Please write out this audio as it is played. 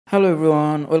Hello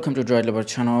everyone, welcome to Droid Lover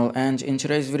channel, and in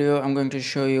today's video I'm going to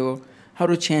show you how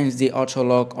to change the auto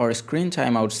lock or screen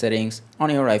timeout settings on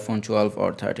your iPhone 12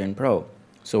 or 13 Pro.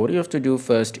 So what you have to do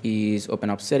first is open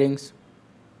up settings,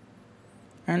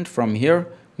 and from here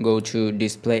go to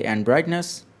display and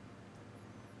brightness.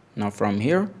 Now from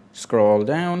here scroll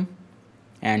down,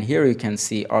 and here you can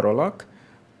see auto lock.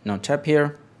 Now tap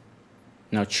here.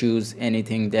 Now choose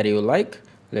anything that you like.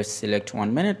 Let's select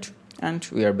 1 minute. And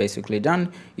we are basically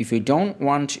done. If you don't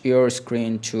want your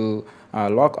screen to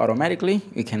lock automatically,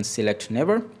 you can select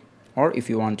never, or if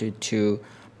you want it to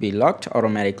be locked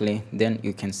automatically, then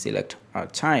you can select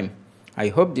time. I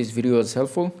hope this video was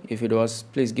helpful. If it was,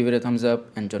 please give it a thumbs up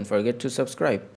and don't forget to subscribe.